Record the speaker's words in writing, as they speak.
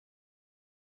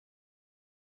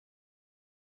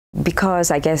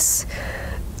Because I guess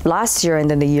last year and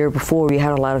then the year before, we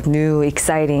had a lot of new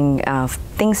exciting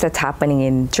things that's happening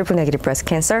in triple negative breast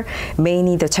cancer,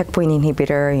 mainly the checkpoint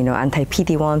inhibitor,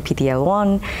 anti-PD-1,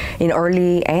 PD-L1 in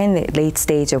early and late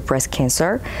stage of breast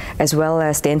cancer, as well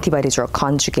as the antibody drug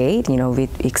conjugate. We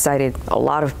excited a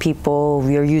lot of people.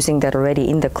 We are using that already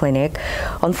in the clinic.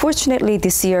 Unfortunately,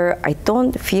 this year, I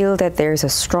don't feel that there's a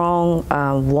strong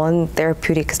one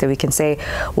therapeutics that we can say,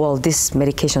 well, this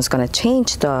medication is going to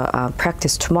change the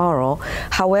practice tomorrow.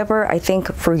 However, I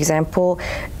think, for example,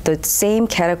 the same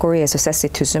category as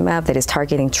sacituzumab that is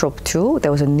targeting TROP2,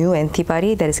 there was a new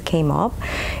antibody that came up,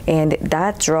 and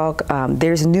that drug,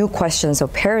 there's new questions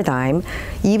of paradigm,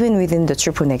 even within the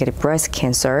triple negative breast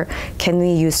cancer. Can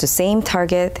we use the same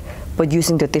target but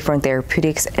using the different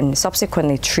therapeutics and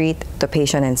subsequently treat the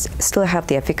patient and still have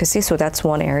the efficacy? So that's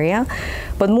one area.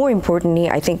 But more importantly,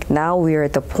 I think now we're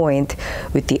at the point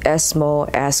with the ESMO,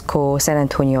 ASCO, San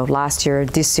Antonio of last year,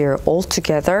 this year all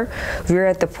together, we're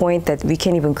at the point that we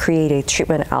can even create a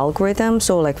treatment algorithm.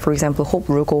 So like, for example, Hope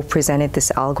Rugo presented this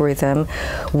algorithm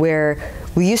where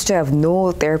we used to have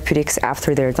no therapeutics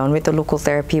after they're done with the local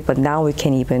therapy, but now we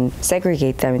can even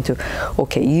segregate them into,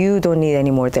 okay, you don't need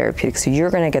any more therapeutics. So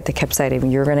you're going to get the capecitabine,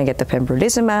 you're going to get the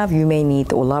pembrolizumab, you may need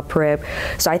the olaparib.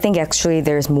 So I think actually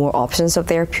there's more options of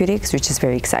therapeutics, which is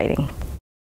very exciting.